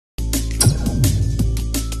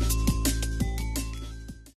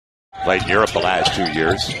Played in Europe the last 2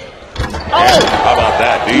 years. And how about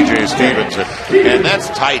that? DJ Stevenson. And that's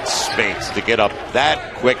tight space to get up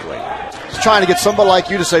that quickly. He's trying to get somebody like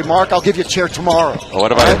you to say, Mark, I'll give you a chair tomorrow. Oh,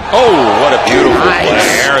 what about it? Oh, what a beautiful play.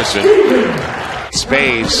 Harrison.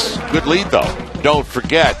 Space. Good lead, though. Don't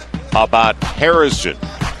forget about Harrison.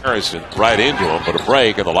 Harrison right into him, but a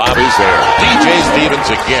break, and the lob is there. DJ Stevens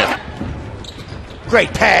again.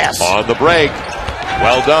 Great pass. On the break.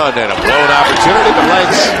 Well done, and a blown opportunity, but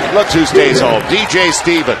let's who stays home. DJ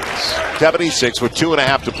Stevens, 76 with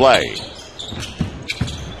 2.5 to play.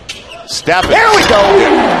 Stepping. There we go.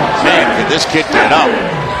 Man, can this kid get up?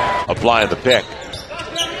 Applying the pick.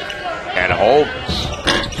 And Holmes.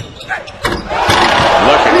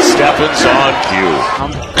 Look at Stephens on cue.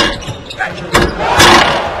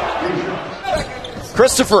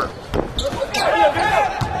 Christopher.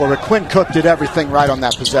 Well, Quinn Cook did everything right on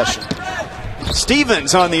that possession.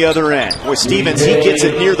 Stevens on the other end. Boy, Stevens, he gets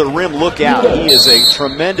it near the rim. Look out. He is a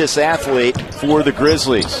tremendous athlete for the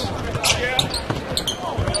Grizzlies.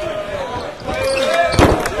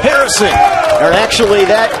 Harrison. Or actually,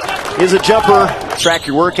 that is a jumper. Track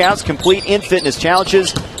your workouts, complete in fitness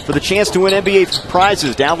challenges for the chance to win NBA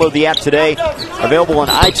prizes. Download the app today. Available on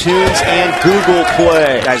iTunes and Google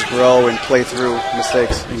Play. Guys grow and play through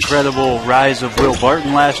mistakes. Incredible rise of Will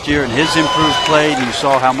Barton last year and his improved play. And you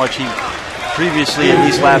saw how much he previously, at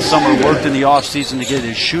least last summer, worked in the offseason to get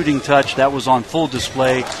his shooting touch. That was on full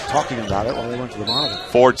display. Talking about it while they went to the monitor.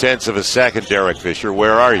 0.4 of a second, Derek Fisher.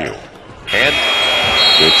 Where are you? And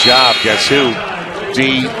good job. Guess who?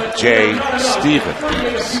 DJ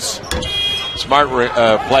Stevens. Smart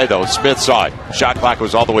play, though. Smith saw it. Shot clock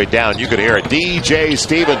was all the way down. You could hear it. DJ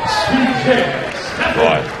Stevens.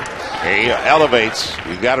 Boy, he elevates.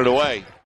 He got it away.